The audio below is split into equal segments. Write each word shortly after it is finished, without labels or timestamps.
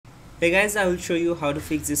Hey guys, I will show you how to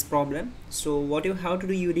fix this problem. So what you have to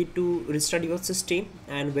do, you need to restart your system,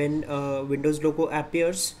 and when Windows logo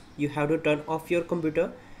appears, you have to turn off your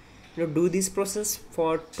computer. Do this process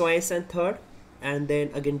for twice and third, and then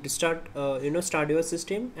again to start start your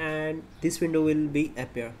system, and this window will be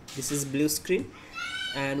appear. This is blue screen,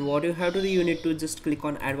 and what you have to do, you need to just click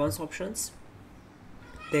on advanced options,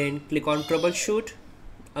 then click on troubleshoot,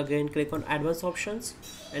 again click on advanced options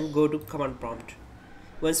and go to command prompt.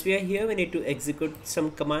 Once we are here, we need to execute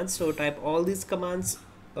some commands, so type all these commands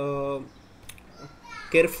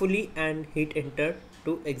carefully and hit enter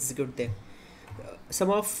to execute them.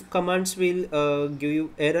 Some of commands will give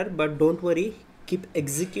you error, but don't worry, keep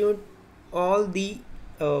execute all the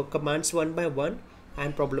commands one by one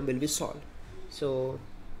and problem will be solved. So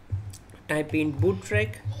type in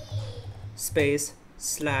bootrec space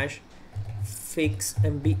slash fix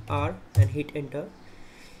mbr and hit enter.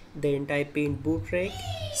 Then type in bootrec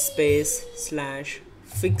space slash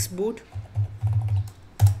fix boot,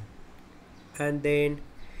 and then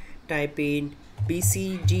type in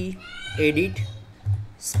bcg edit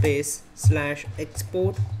space slash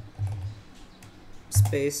export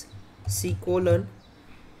space c:\/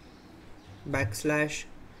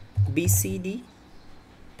 bcd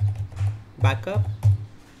backup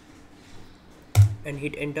and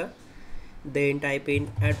hit enter. Then type in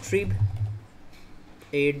attrib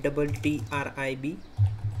ATTRIB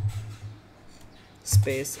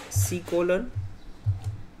space c:\/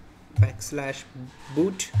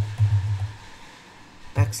 boot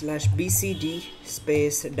 /bcd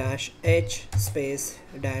space -h space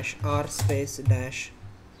 -r space -s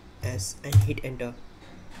and hit enter.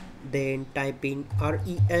 Then type in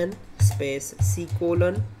ren space c:\/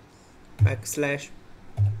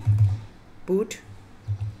 boot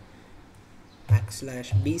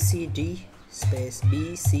 /bcd space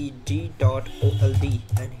bcd.old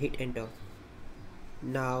and hit enter.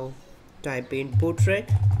 Now type in bootrec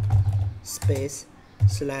space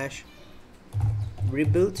slash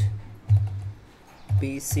rebuild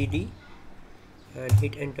bcd and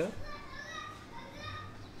hit enter.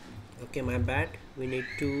 Okay, my bad, we need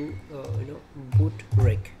to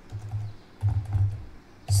bootrec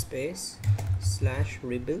space slash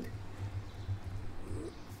rebuild.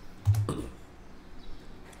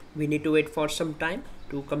 We need to wait for some time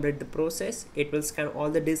to complete the process. It will scan all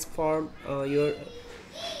the disk for your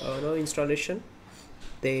installation.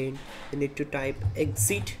 Then you need to type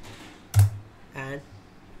exit and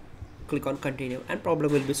click on continue and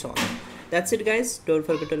problem will be solved. That's it guys. Don't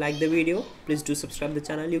forget to like the video. Please do subscribe the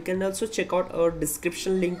channel. You can also check out our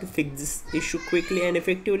description link to fix this issue quickly and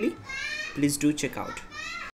effectively. Please do check out.